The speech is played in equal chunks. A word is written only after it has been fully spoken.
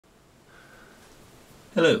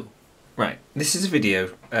Hello. Right, this is a video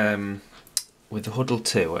with the Hudl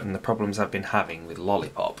 2 and the problems I've been having with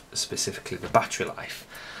Lollipop, specifically the battery life.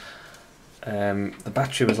 The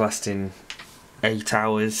battery was lasting 8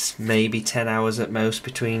 hours, maybe 10 hours at most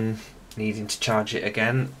between needing to charge it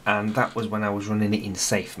again, and that was when I was running it in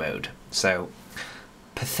safe mode. So,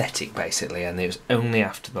 pathetic basically, and it was only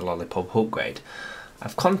after the Lollipop upgrade.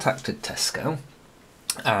 I've contacted Tesco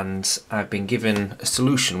and I've been given a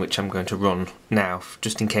solution which I'm going to run now,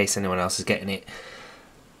 just in case anyone else is getting it.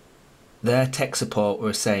 Their tech support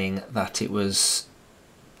were saying that it was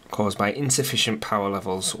caused by insufficient power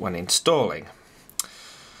levels when installing.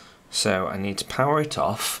 So I need to power it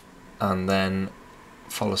off and then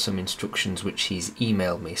follow some instructions which he's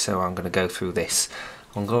emailed me, so I'm going to go through this.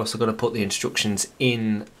 I'm also going to put the instructions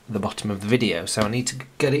in the bottom of the video, so I need to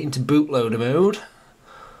get it into bootloader mode,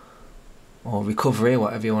 or recovery,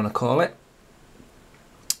 whatever you want to call it.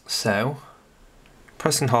 So,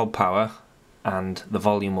 press and hold power and the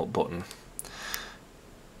volume up button,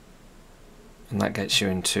 and that gets you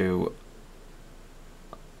into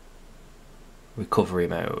recovery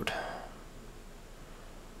mode.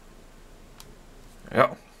 There you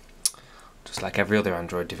go. Just like every other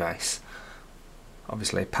Android device.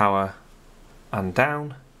 Obviously power and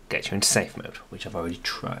down gets you into safe mode, which I've already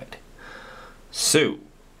tried. So,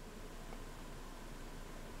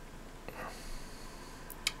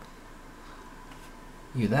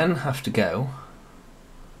 you then have to go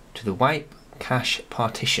to the wipe cache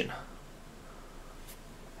partition,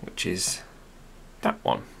 which is that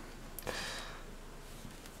one.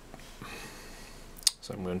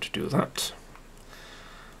 So I'm going to do that.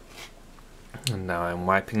 And now I'm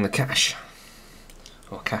wiping the cache,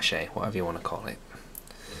 or cache, whatever you want to call it.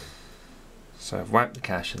 So I've wiped the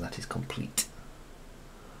cache and that is complete.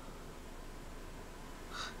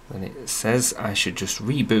 Then it says I should just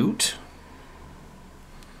reboot,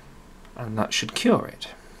 and that should cure it.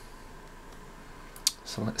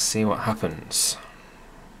 So let's see what happens.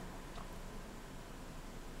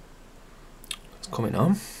 It's coming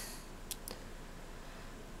on.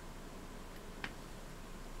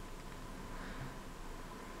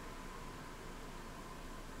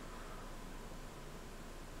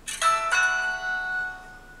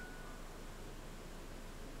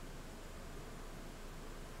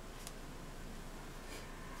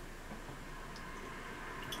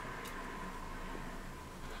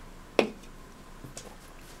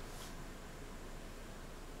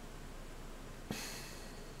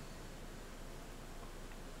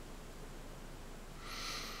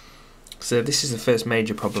 So this is the first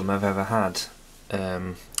major problem I've ever had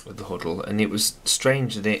with the Hudl, and it was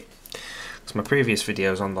strange that because my previous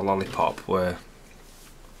videos on the Lollipop were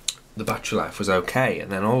the battery life was okay, and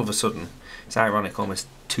then all of a sudden, it's ironic, almost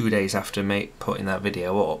 2 days after putting that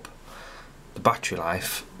video up, the battery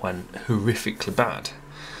life went horrifically bad.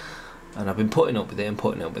 And I've been putting up with it and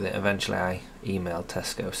putting up with it. Eventually I emailed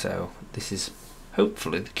Tesco, so this is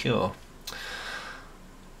hopefully the cure.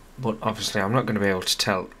 But obviously I'm not going to be able to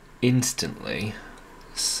tell instantly,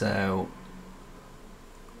 so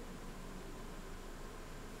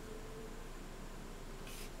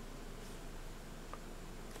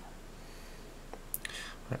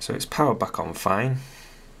right, so it's powered back on fine.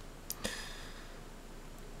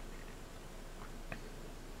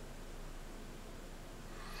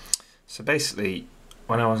 So basically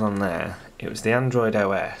when I was on there, it was the Android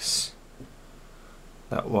OS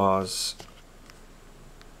that was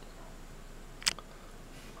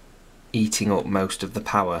eating up most of the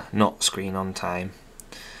power, not screen on time.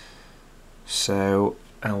 So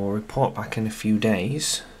I will report back in a few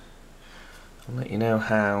days and let you know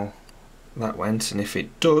how that went, and if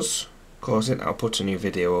it does cause it, I'll put a new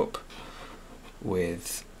video up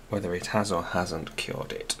with whether it has or hasn't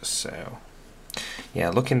cured it. So yeah,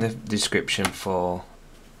 look in the description for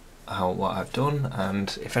what I've done,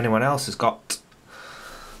 and if anyone else has got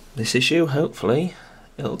this issue, hopefully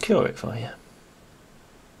it'll cure it for you.